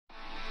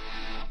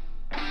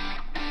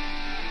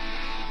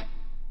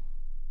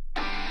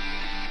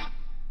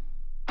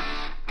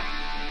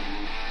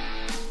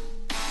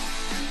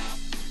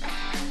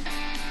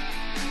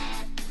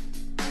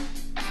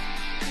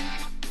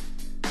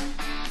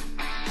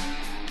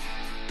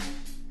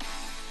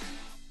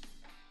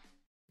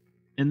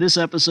In this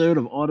episode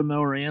of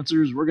Automower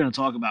Answers, we're going to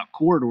talk about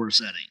corridor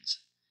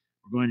settings.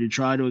 We're going to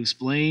try to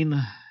explain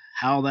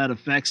how that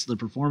affects the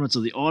performance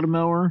of the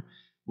Automower,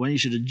 when you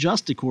should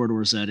adjust the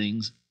corridor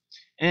settings,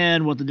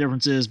 and what the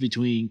difference is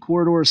between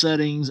corridor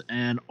settings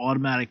and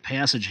automatic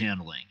passage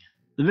handling.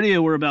 The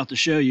video we're about to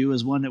show you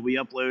is one that we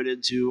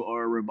uploaded to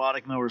our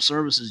Robotic Mower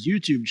Services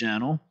YouTube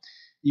channel.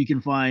 You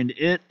can find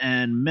it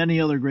and many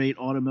other great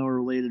Automower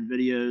related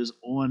videos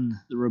on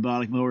the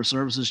Robotic Mower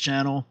Services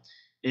channel.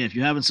 If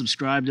you haven't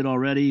subscribed it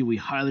already, we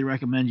highly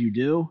recommend you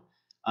do.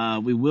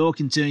 We will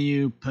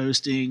continue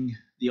posting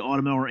the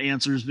Automower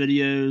Answers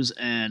videos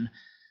and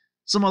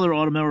some other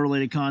Automower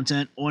related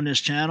content on this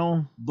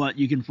channel, but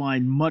you can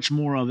find much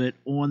more of it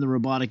on the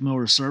Robotic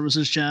Mower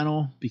Services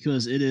channel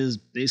because it is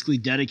basically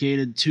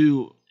dedicated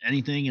to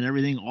anything and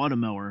everything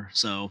Automower.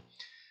 So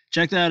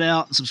check that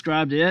out and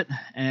subscribe to it.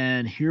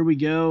 And here we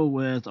go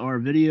with our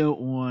video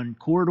on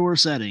corridor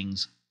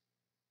settings.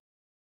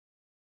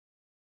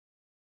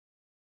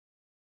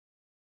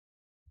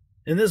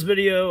 In this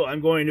video, I'm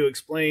going to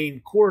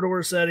explain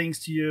corridor settings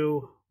to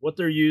you, what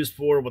they're used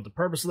for, what the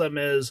purpose of them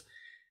is,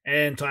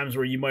 and times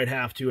where you might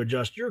have to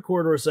adjust your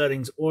corridor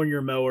settings on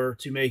your mower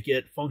to make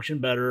it function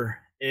better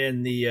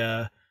in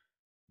the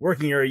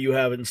working area you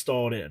have it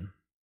installed in.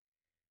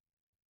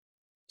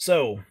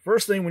 So,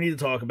 first thing we need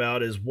to talk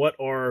about is what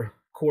are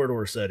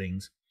corridor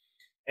settings.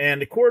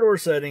 And the corridor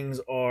settings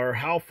are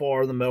how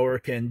far the mower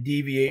can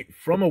deviate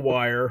from a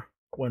wire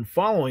when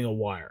following a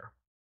wire.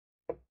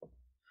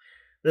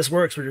 This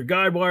works for your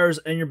guide wires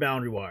and your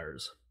boundary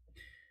wires.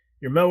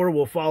 Your mower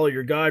will follow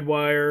your guide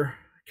wire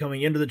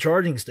coming into the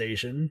charging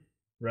station,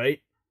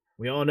 right?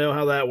 We all know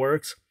how that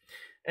works.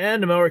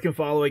 And the mower can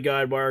follow a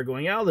guide wire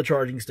going out of the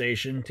charging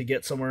station to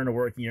get somewhere in the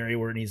working area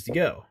where it needs to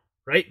go,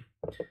 right?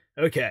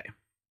 Okay.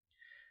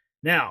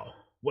 Now,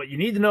 what you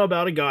need to know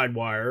about a guide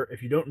wire,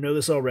 if you don't know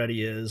this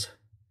already, is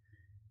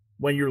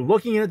when you're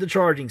looking at the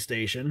charging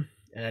station,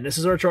 and this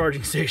is our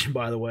charging station,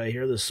 by the way,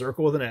 here, this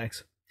circle with an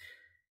X.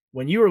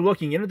 When you are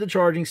looking in at the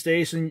charging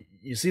station,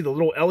 you see the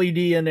little LED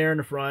in there in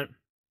the front.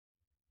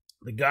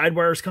 The guide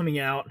wire is coming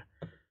out.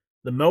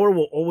 The mower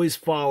will always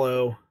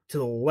follow to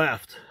the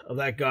left of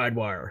that guide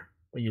wire.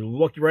 When you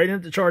look right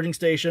into the charging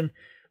station,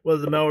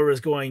 whether the mower is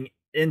going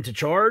in to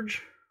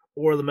charge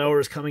or the mower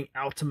is coming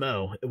out to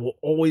mow, it will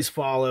always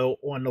follow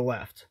on the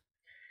left.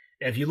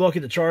 If you look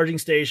at the charging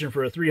station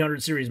for a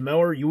 300 series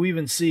mower, you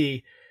even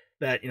see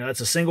that,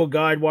 it's a single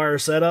guide wire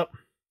setup.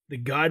 The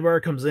guide wire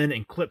comes in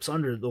and clips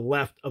under the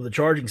left of the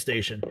charging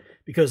station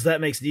because that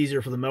makes it easier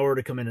for the mower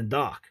to come in and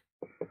dock.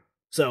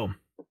 So,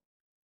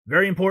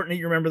 very important that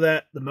you remember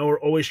that. The mower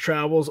always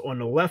travels on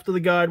the left of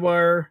the guide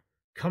wire,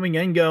 coming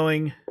and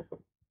going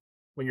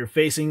when you're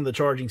facing the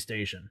charging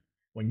station.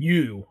 When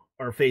you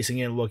are facing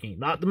in looking,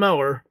 not the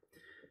mower,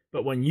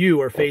 but when you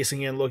are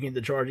facing in looking at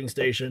the charging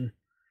station,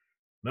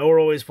 mower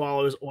always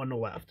follows on the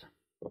left.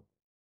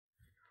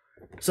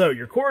 So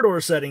your corridor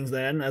settings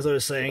then, as I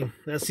was saying,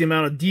 that's the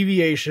amount of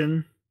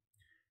deviation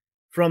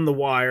from the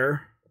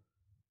wire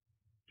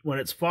when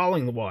it's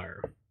following the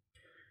wire.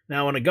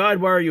 Now on a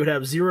guide wire, you would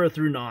have 0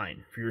 through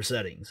 9 for your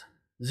settings.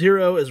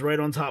 0 is right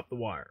on top of the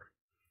wire.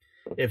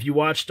 If you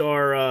watched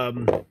our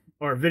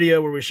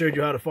video where we showed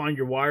you how to find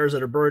your wires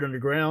that are buried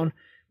underground,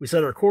 we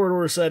set our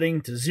corridor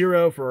setting to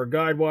 0 for our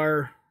guide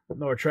wire,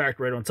 mower tracked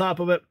right on top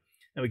of it,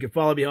 and we can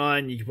follow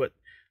behind. You can put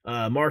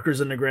markers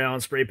in the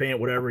ground, spray paint,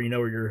 whatever, you know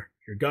where your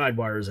guide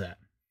wire is at.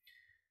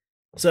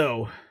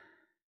 So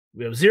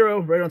we have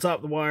 0 right on top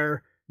of the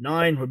wire.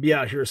 9 would be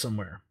out here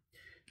somewhere.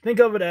 Think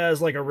of it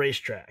as like a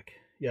racetrack.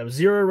 You have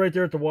 0 right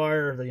there at the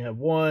wire, then you have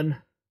 1,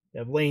 you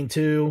have lane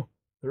 2,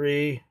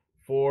 3,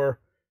 4,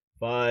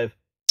 5,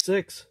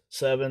 6,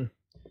 7,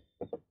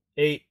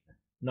 8,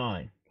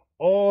 9.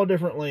 All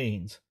different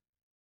lanes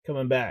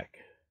coming back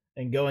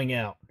and going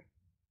out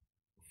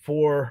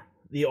for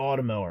the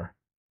Automower.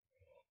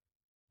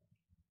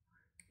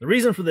 The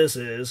reason for this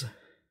is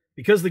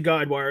because the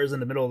guide wire is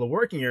in the middle of the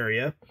working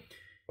area,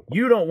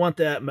 you don't want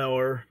that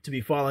mower to be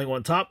following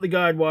on top of the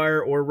guide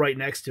wire or right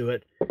next to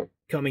it,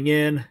 coming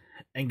in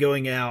and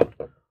going out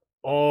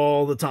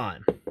all the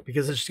time,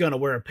 because it's just going to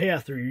wear a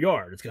path through your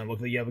yard. It's going to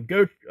look like you have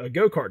a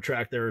go-kart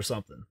track there or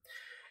something.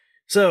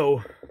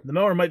 So the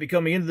mower might be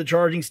coming into the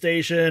charging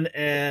station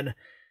and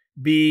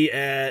be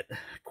at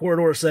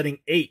corridor setting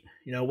 8,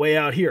 way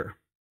out here,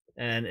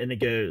 and it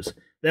goes.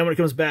 Then when it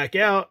comes back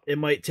out, it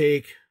might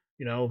take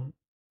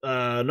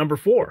number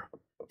 4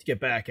 to get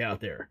back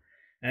out there.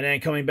 And then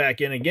coming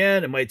back in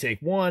again, it might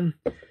take 1.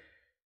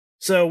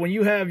 So when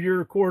you have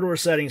your corridor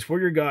settings for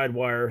your guide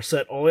wire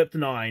set all the way up to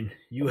 9,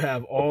 you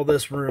have all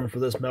this room for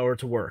this mower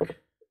to work.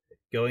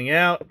 Going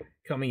out,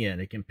 coming in.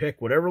 It can pick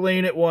whatever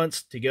lane it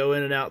wants to go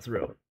in and out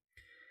through.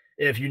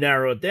 If you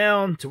narrow it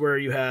down to where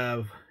you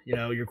have,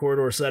 your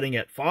corridor setting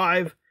at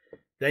 5,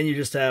 then you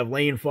just have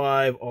lane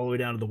 5 all the way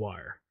down to the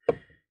wire.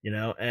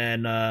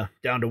 And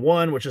down to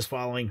 1, which is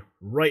following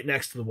right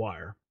next to the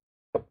wire.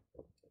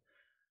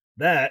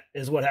 That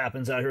is what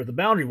happens out here at the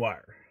boundary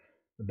wire.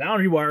 The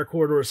boundary wire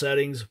corridor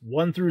settings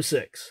 1 through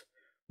 6.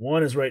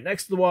 1 is right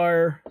next to the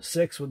wire.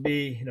 6 would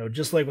be,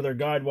 just like with our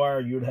guide wire,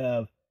 you would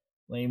have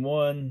lane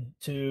 1,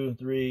 2,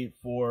 3,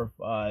 4,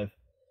 5,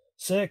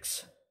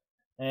 6,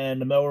 and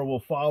the mower will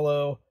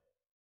follow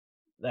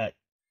that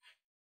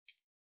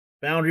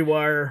boundary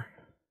wire.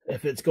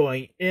 If it's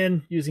going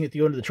in, using it to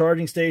go into the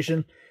charging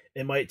station,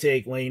 it might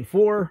take lane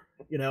 4,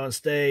 and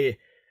stay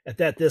at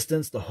that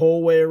distance the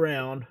whole way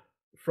around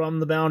from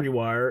the boundary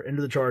wire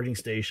into the charging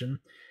station.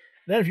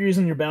 Then if you're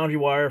using your boundary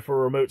wire for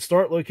a remote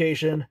start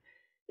location,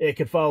 it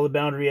could follow the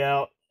boundary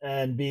out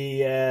and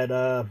be at,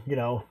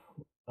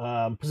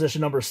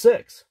 position number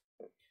 6.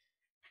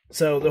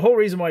 So the whole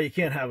reason why you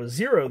can't have a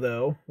 0,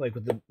 though, like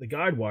with the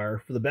guide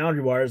wire for the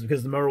boundary wire, is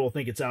because the mower will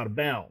think it's out of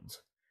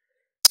bounds.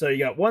 So you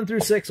got 1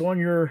 through 6 on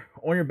your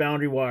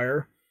boundary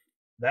wire.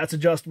 That's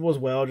adjustable as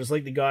well, just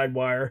like the guide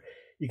wire.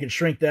 You can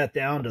shrink that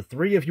down to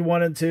 3 if you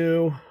wanted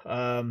to.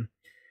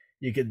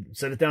 You could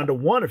set it down to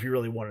 1 if you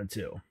really wanted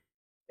to.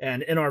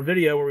 And in our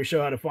video where we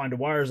show how to find the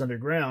wires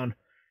underground,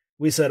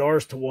 we set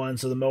ours to 1,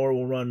 so the mower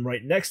will run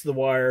right next to the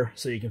wire,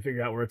 so you can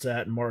figure out where it's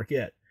at and mark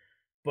it.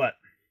 But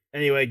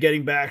anyway,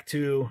 getting back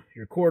to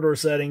your corridor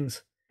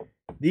settings,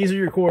 these are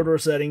your corridor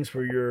settings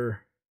for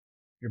your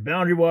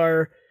boundary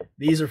wire.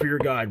 These are for your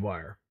guide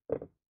wire.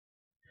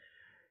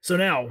 So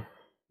now,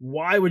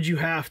 why would you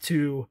have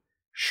to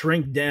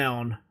shrink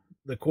down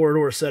the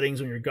corridor settings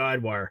on your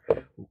guide wire?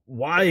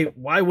 Why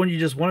wouldn't you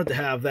just want it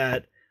to have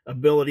that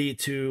ability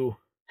to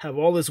have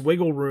all this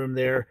wiggle room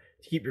there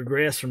to keep your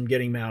grass from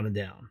getting mounted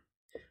down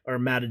or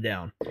matted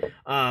down?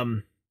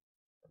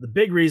 The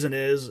big reason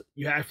is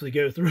you have to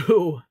go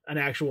through an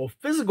actual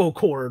physical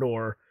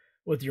corridor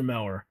with your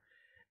mower.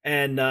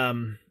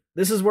 And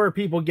this is where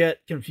people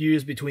get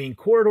confused between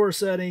corridor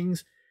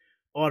settings,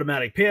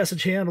 automatic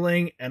passage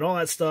handling, and all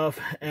that stuff,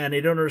 and they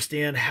don't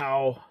understand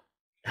how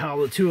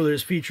the two of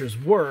those features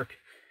work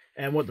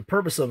and what the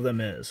purpose of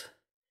them is.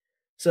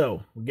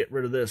 So we'll get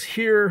rid of this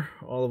here,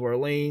 all of our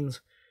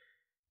lanes.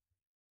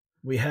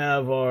 We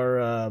have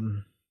our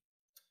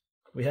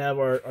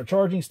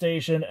charging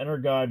station and our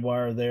guide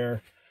wire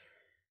there.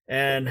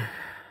 And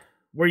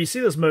where you see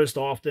this most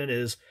often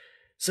is,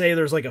 say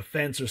there's like a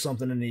fence or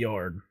something in the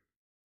yard.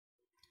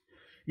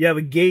 You have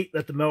a gate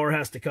that the mower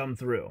has to come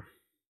through.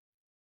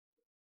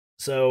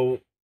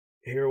 So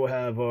here we'll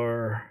have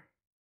our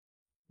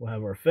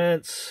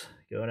fence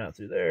going out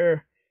through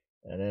there,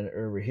 and then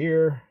over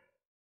here.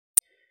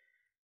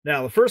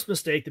 Now, the first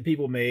mistake that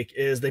people make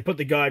is they put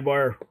the guide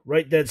wire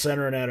right dead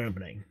center in that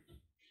opening.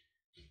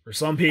 For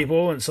some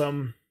people, in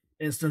some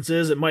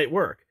instances, it might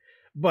work.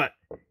 But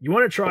you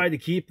want to try to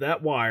keep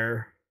that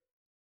wire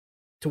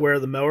to where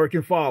the mower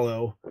can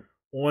follow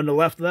on the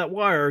left of that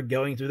wire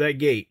going through that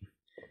gate.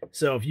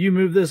 So if you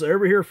move this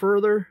over here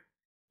further,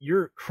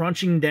 you're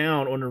crunching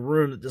down on the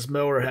room that this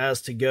mower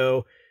has to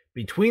go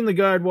between the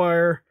guide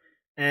wire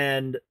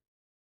and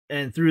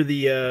through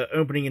the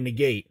opening in the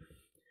gate.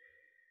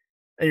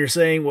 And you're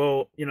saying,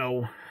 well,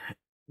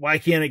 why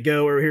can't it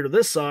go over here to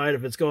this side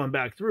if it's going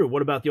back through?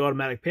 What about the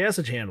automatic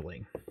passage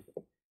handling?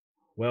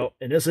 Well,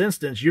 in this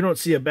instance, you don't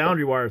see a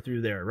boundary wire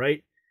through there,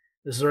 right?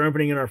 This is our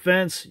opening in our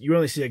fence. You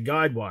only see a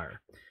guide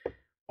wire.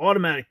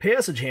 Automatic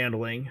passage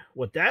handling,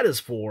 what that is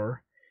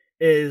for,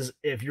 is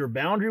if your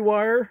boundary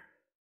wire,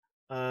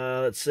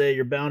 let's say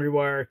your boundary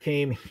wire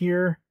came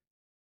here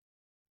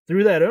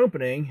through that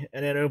opening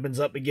and then opens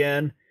up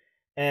again,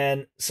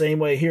 and same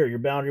way here, your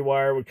boundary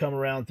wire would come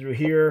around through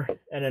here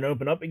and then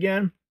open up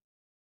again.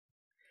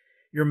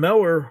 Your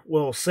mower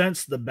will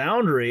sense the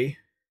boundary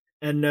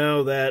and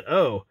know that,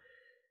 oh,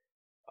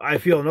 I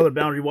feel another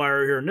boundary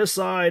wire here on this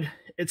side.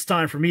 It's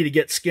time for me to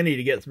get skinny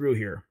to get through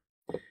here.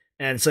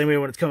 And same way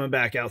when it's coming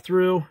back out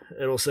through,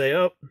 it'll say,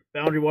 oh,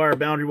 boundary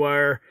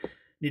wire,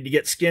 need to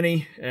get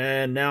skinny.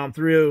 And now I'm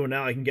through, and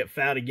now I can get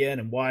fat again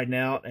and widen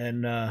out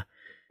and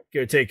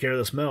go take care of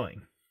this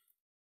mowing.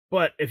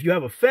 But if you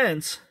have a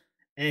fence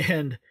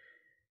and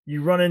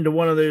you run into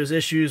one of those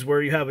issues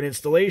where you have an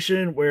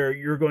installation where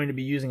you're going to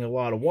be using a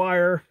lot of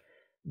wire,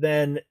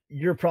 then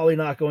you're probably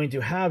not going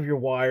to have your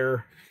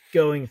wire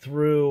going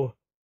through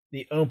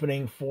the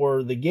opening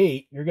for the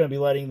gate. You're going to be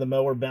letting the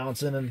mower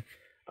bounce in and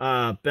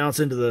bounce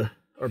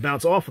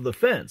off of the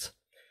fence.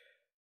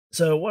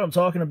 So what I'm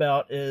talking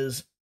about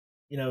is,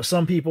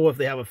 some people, if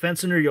they have a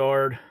fence in their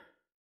yard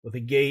with a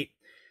gate,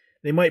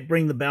 they might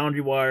bring the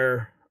boundary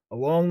wire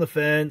along the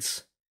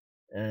fence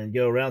and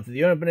go around through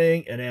the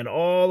opening and then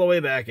all the way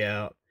back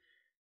out.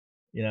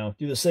 Do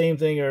the same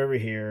thing over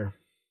here.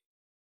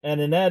 And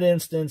in that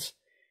instance,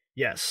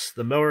 yes,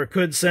 the mower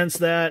could sense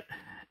that,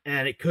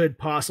 and it could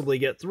possibly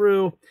get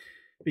through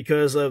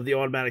because of the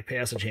automatic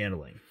passage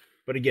handling.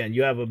 But again,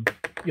 you have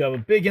a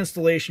big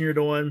installation you're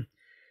doing,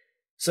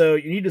 so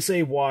you need to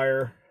save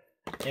wire,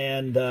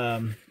 and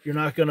you're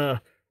not going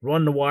to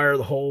run the wire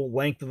the whole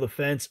length of the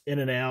fence in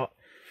and out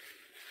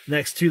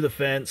next to the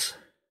fence,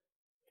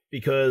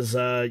 because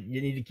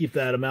you need to keep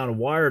that amount of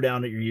wire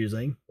down that you're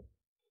using.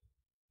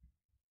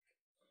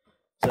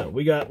 So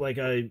we got, like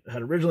I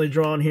had originally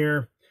drawn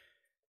here,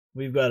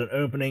 we've got an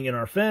opening in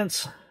our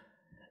fence,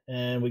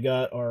 and we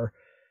got our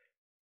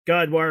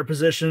guide wire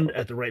positioned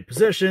at the right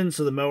position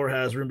so the mower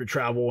has room to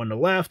travel on the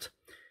left.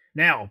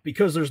 Now,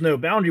 because there's no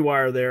boundary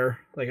wire there,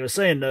 like I was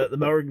saying, the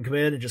mower can come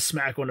in and just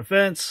smack on the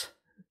fence,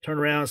 turn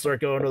around, and start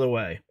going another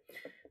way.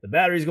 The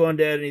battery's going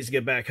dead, it needs to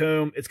get back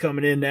home. It's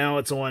coming in now.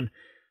 It's on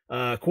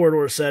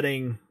corridor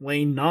setting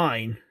lane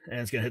 9, and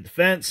it's going to hit the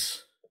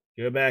fence,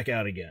 go back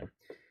out again.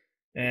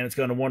 And it's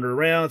going to wander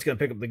around. It's going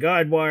to pick up the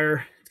guide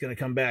wire. It's going to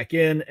come back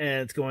in,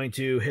 and it's going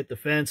to hit the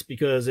fence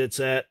because it's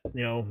at,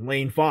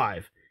 lane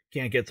 5.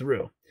 Can't get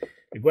through.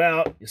 You go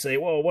out, you say,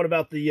 well, what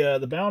about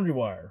the boundary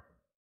wire?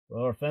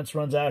 Well, our fence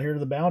runs out here to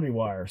the boundary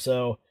wire.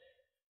 So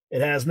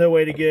it has no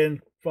way to get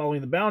in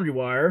following the boundary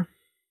wire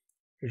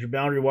because your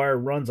boundary wire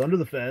runs under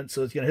the fence.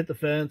 So it's going to hit the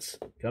fence,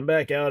 come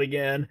back out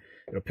again.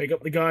 It'll pick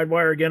up the guide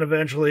wire again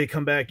eventually,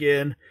 come back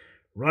in,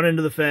 run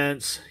into the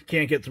fence,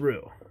 can't get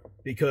through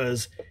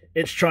because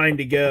it's trying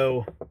to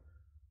go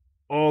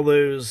all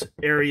those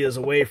areas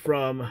away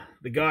from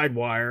the guide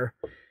wire.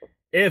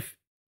 If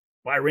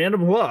by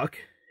random luck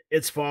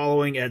it's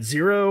following at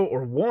 0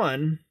 or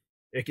 1,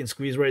 it can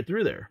squeeze right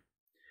through there.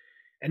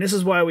 And this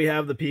is why we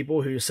have the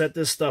people who set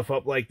this stuff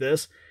up like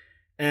this,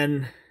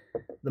 and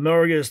the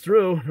mower goes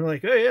through, and they're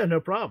like, oh yeah,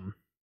 no problem.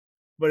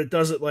 But it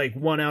does it like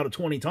 1 out of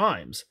 20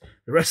 times.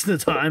 The rest of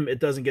the time, it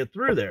doesn't get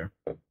through there.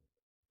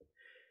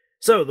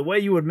 So the way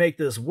you would make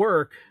this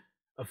work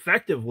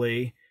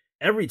effectively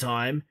every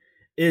time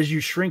is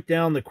you shrink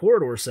down the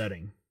corridor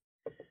setting.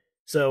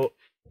 So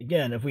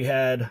again, if we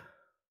had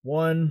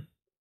 1,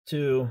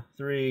 2,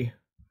 3,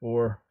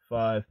 4,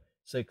 5,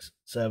 6,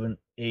 7,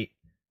 8,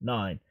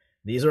 9.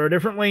 These are our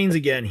different lanes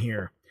again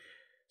here.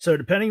 So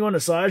depending on the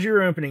size of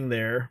your opening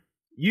there,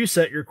 you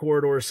set your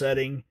corridor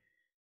setting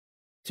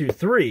to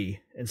 3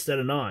 instead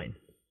of 9.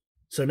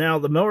 So now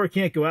the mower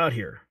can't go out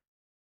here.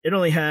 It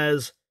only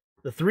has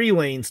the 3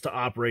 lanes to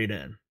operate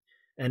in.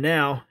 And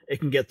now it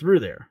can get through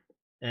there.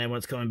 And when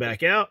it's coming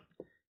back out,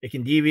 it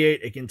can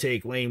deviate. It can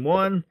take lane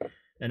 1.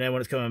 And then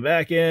when it's coming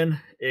back in,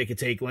 it could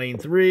take lane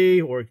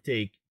 3, or it could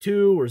take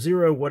 2 or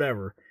 0,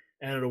 whatever.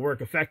 And it'll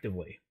work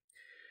effectively.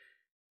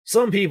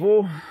 Some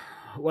people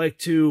like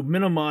to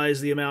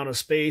minimize the amount of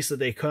space that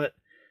they cut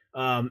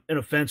in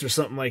a fence or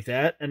something like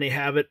that, and they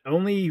have it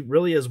only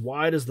really as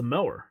wide as the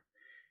mower.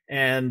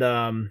 And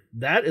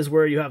that is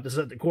where you have to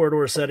set the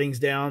corridor settings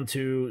down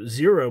to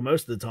 0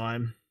 most of the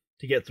time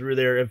to get through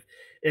there.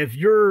 If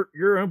your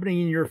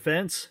opening in your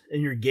fence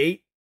and your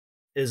gate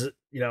is,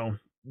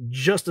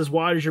 just as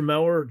wide as your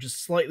mower,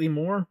 just slightly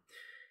more,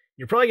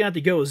 you're probably gonna have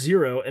to go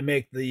 0 and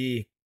make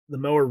the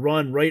mower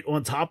run right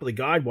on top of the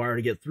guide wire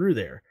to get through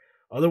there.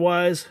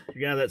 Otherwise, you're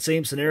gonna have that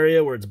same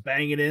scenario where it's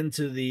banging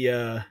into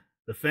the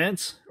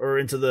fence or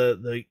into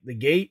the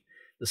gate,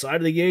 the side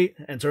of the gate,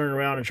 and turning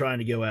around and trying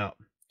to go out.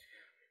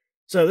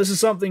 So this is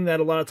something that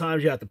a lot of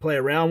times you have to play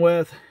around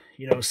with.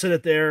 Sit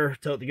it there,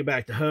 tell it to get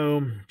back to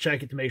home,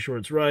 check it to make sure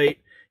it's right.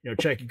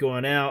 Check it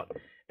going out,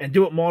 and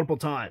do it multiple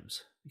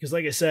times. Because,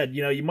 like I said,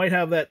 you might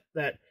have that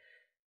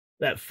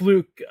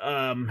fluke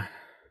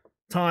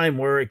time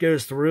where it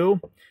goes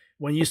through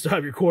when you still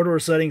have your corridor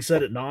setting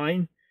set at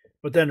 9.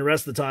 But then the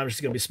rest of the time, it's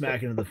just going to be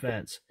smacking into the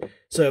fence.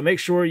 So make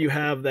sure you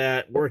have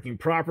that working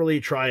properly.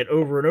 Try it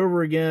over and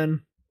over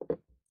again.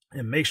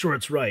 And make sure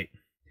it's right.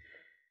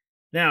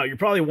 Now, you're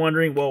probably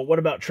wondering, well, what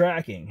about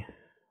tracking?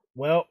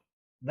 Well,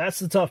 that's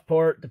the tough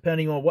part,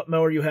 depending on what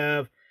mower you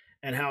have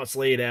and how it's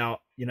laid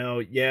out.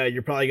 Yeah,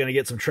 you're probably going to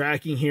get some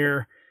tracking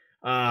here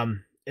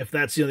if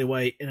that's the only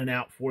way in and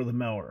out for the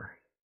mower.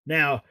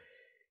 Now,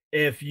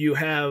 if you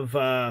have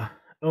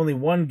only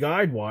one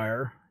guide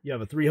wire, you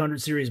have a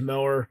 300 series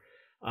mower,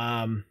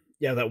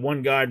 you have that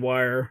one guide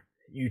wire,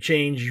 you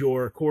change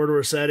your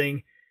corridor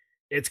setting,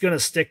 it's going to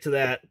stick to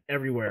that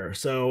everywhere.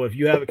 So if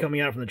you have it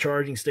coming out from the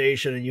charging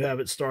station and you have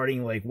it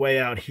starting like way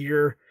out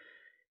here,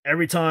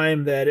 every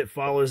time that it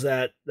follows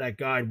that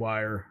guide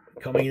wire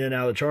coming in and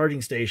out of the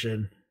charging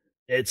station,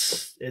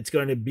 it's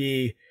going to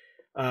be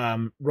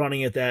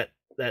running at that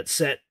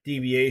set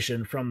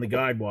deviation from the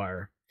guide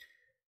wire.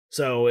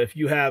 So if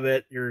you have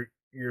it, your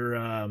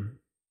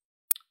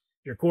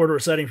corridor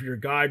setting for your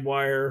guide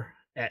wire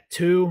at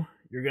 2,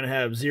 you're going to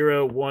have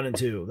 0, 1, and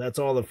 2. That's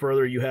all the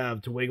further you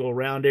have to wiggle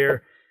around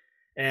there.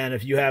 And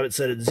if you have it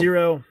set at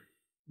 0,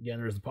 again,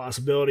 there's the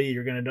possibility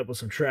you're going to end up with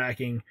some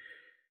tracking.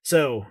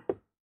 So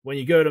when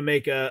you go to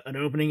make an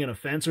opening in a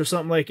fence or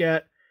something like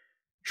that,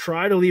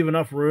 try to leave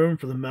enough room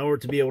for the mower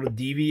to be able to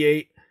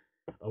deviate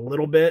a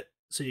little bit,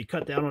 so you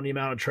cut down on the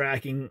amount of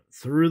tracking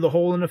through the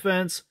hole in the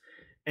fence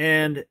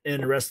and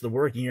in the rest of the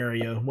working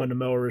area when the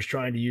mower is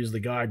trying to use the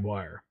guide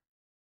wire.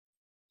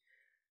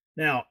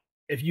 Now,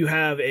 if you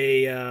have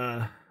a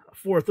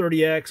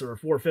 430X or a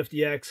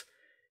 450X,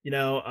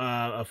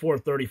 a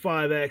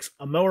 435X,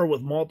 a mower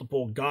with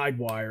multiple guide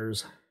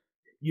wires,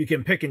 you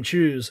can pick and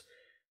choose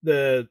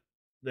the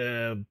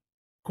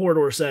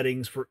corridor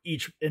settings for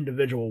each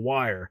individual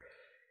wire.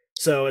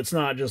 So it's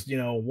not just,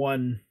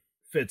 one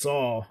fits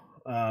all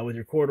with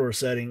your corridor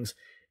settings.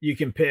 You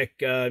can pick,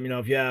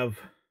 if you have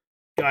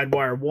guide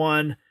wire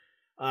 1,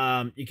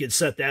 you could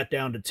set that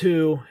down to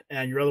 2,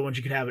 and your other ones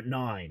you could have at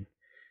 9.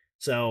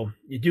 So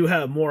you do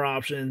have more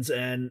options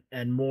and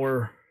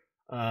more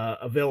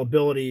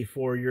availability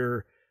for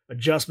your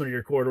adjustment of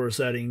your corridor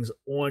settings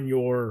on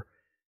your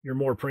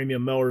more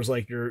premium mowers,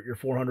 like your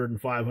 400 and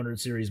 500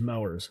 series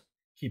mowers.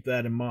 Keep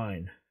that in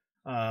mind.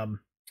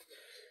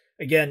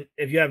 Again,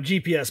 if you have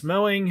GPS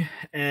mowing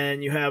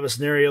and you have a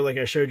scenario like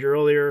I showed you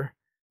earlier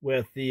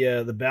with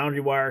the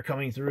boundary wire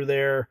coming through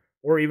there,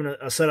 or even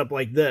a setup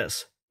like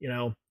this,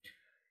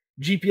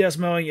 GPS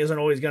mowing isn't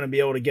always going to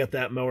be able to get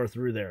that mower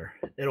through there.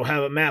 It'll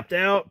have it mapped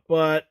out,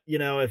 but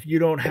if you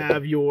don't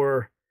have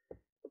your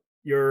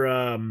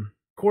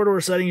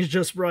corridor settings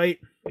just right,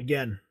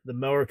 again, the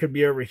mower could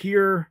be over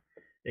here,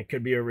 it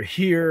could be over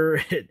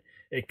here,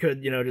 it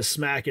could just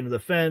smack into the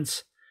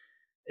fence.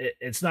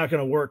 It's not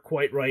going to work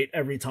quite right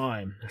every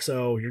time.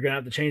 So you're going to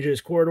have to change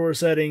those corridor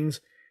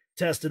settings,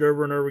 test it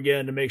over and over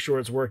again to make sure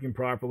it's working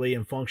properly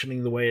and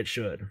functioning the way it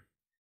should.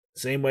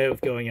 Same way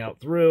with going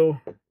out through.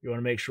 You want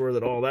to make sure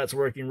that all that's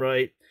working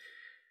right.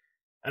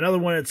 Another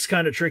one that's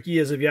kind of tricky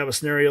is if you have a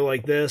scenario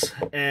like this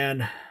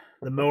and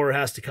the mower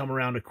has to come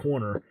around a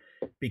corner,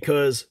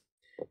 because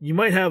you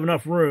might have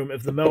enough room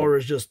if the mower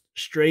is just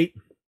straight.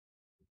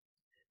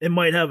 It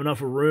might have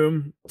enough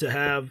room to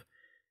have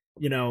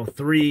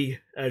 3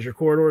 as your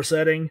corridor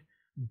setting,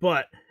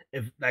 but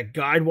if that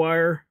guide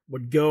wire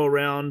would go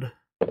around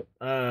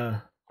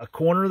a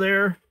corner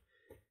there,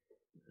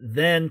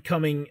 then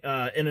coming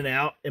in and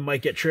out, it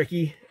might get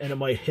tricky and it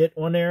might hit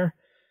on there.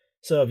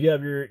 So if you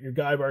have your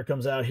guide wire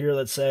comes out here,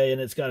 let's say,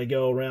 and it's got to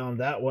go around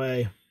that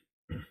way,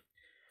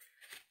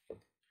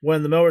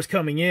 when the mower's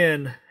coming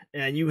in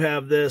and you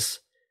have this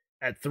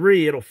at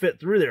 3, it'll fit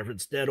through there if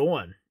it's dead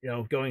on,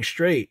 going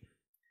straight.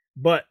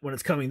 But when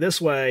it's coming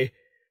this way,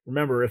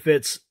 remember, if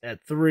it's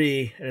at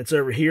 3 and it's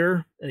over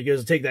here and it goes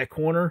to take that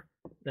corner,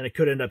 then it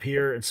could end up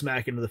here and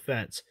smack into the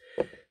fence.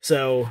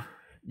 So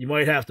you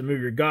might have to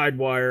move your guide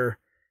wire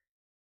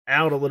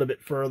out a little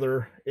bit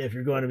further if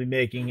you're going to be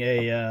making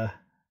a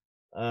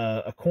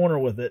corner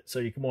with it. So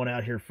you come on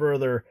out here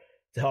further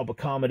to help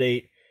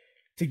accommodate,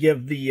 to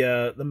give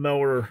the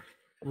mower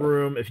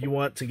room if you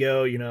want to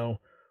go,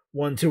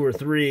 1, 2, or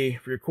 3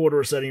 for your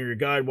corridor setting or your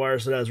guide wire,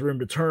 so it has room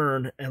to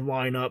turn and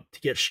line up to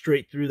get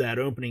straight through that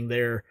opening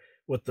there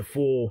with the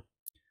full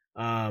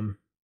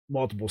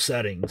multiple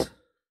settings.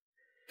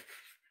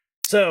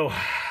 So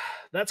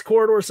that's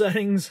corridor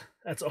settings.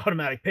 That's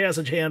automatic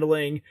passage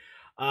handling.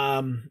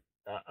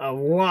 A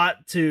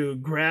lot to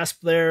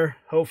grasp there.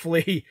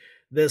 Hopefully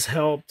this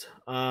helped.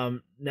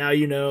 Now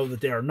you know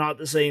that they are not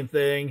the same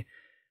thing.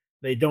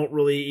 They don't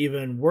really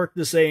even work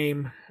the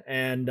same.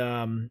 And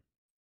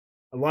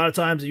a lot of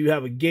times if you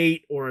have a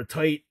gate or a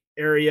tight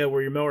area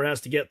where your mower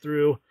has to get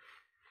through,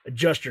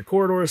 adjust your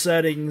corridor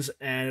settings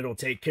and it'll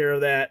take care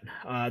of that.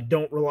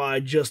 Don't rely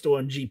just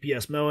on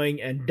GPS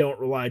mowing, and don't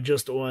rely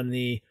just on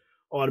the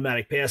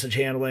automatic passage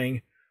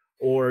handling,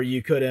 or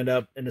you could end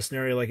up in a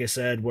scenario like I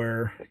said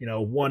where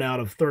 1 out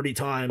of 30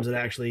 times it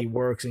actually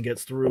works and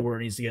gets through where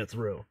it needs to get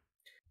through.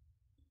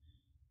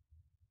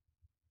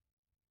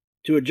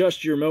 To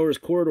adjust your mower's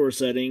corridor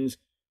settings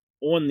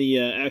on the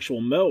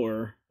actual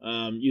mower,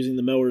 using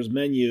the mower's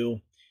menu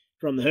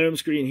from the home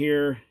screen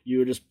here, you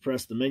would just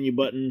press the menu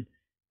button.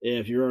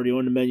 If you're already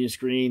on the menu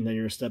screen, then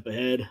you're a step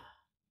ahead.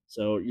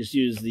 So just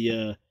use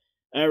the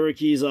arrow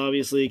keys,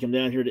 obviously. Come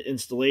down here to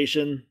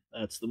installation.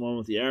 That's the one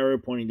with the arrow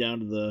pointing down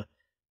to the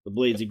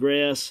blades of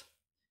grass.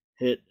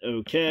 Hit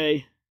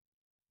OK.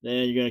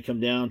 Then you're going to come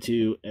down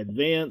to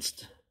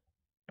advanced.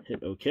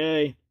 Hit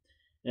OK.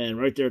 And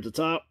right there at the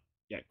top,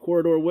 you got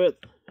corridor width.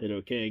 Hit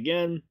OK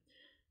again.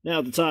 Now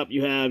at the top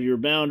you have your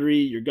boundary,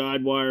 your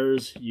guide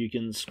wires. You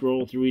can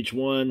scroll through each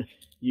one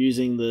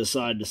using the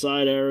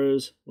side-to-side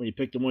arrows. When you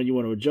pick the one you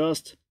want to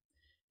adjust,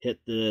 hit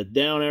the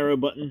down arrow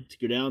button to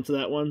go down to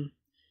that one.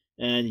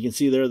 And you can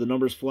see there the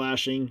number's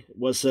flashing. It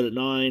was set at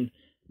 9.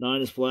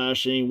 9 is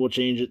flashing. We'll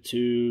change it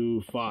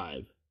to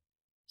 5.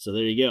 So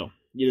there you go.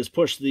 You just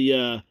push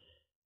the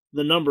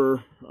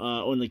number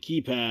on the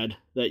keypad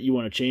that you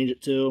want to change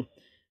it to.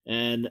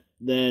 And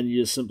then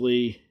you just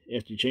simply,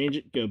 after you change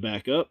it, go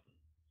back up.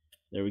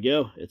 There we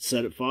go. It's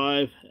set at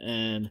 5.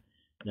 And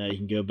now you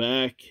can go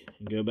back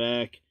and go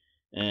back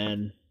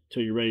and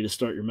until you're ready to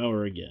start your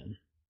mower again.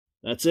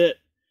 That's it.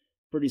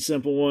 Pretty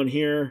simple one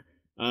here.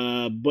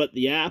 But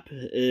the app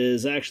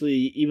is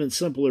actually even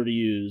simpler to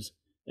use,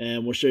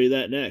 and we'll show you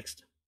that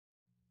next.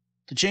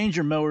 To change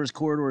your mower's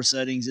corridor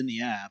settings in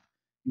the app,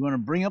 you want to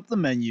bring up the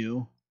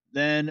menu,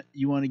 then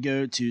you want to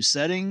go to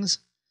settings,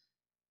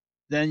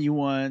 then you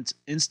want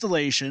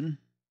installation,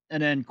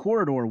 and then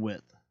corridor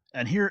width.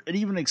 And here it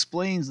even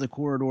explains the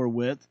corridor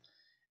width,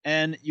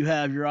 and you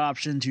have your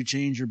option to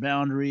change your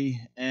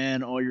boundary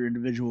and all your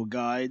individual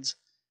guides.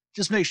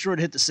 Just make sure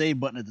to hit the save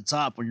button at the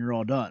top when you're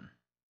all done.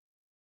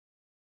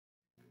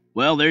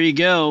 Well, there you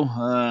go.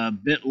 A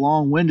bit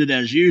long-winded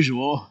as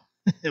usual,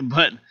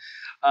 but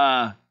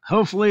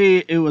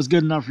hopefully it was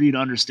good enough for you to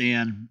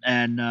understand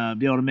and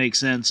be able to make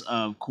sense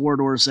of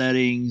corridor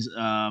settings,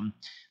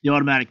 the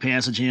automatic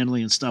passage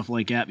handling and stuff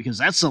like that, because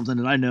that's something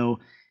that I know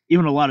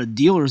even a lot of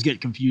dealers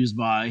get confused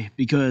by,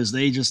 because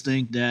they just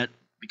think that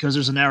because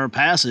there's a narrow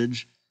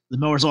passage, the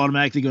mower's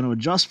automatically going to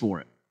adjust for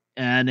it.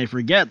 And they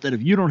forget that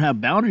if you don't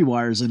have boundary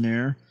wires in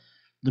there,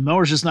 the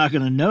mower's just not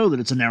going to know that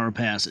it's a narrow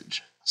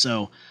passage.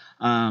 So,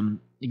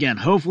 again,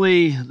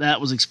 hopefully that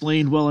was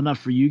explained well enough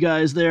for you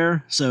guys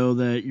there so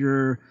that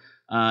you're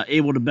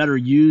able to better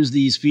use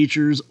these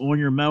features on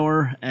your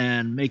mower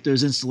and make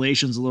those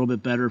installations a little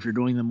bit better if you're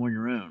doing them on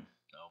your own.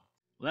 So,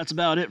 well, that's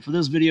about it for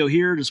this video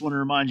here. Just want to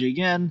remind you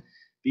again,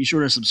 be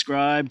sure to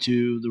subscribe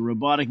to the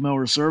Robotic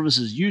Mower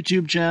Services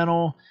YouTube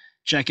channel.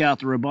 Check out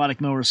the Robotic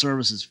Mower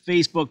Services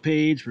Facebook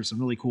page for some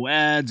really cool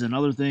ads and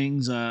other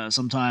things.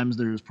 Sometimes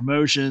there's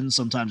promotions,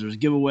 sometimes there's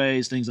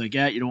giveaways, things like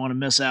that you don't want to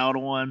miss out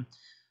on.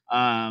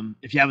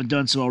 If you haven't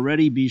done so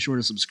already, be sure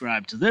to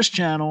subscribe to this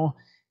channel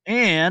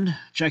and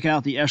check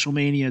out the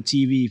Eshelmania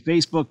TV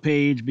Facebook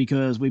page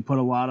because we put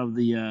a lot of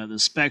the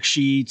spec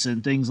sheets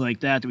and things like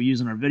that we use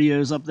in our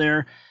videos up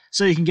there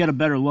so you can get a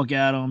better look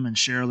at them and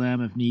share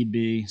them if need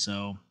be.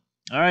 So,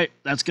 all right,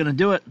 that's going to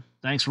do it.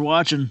 Thanks for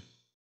watching.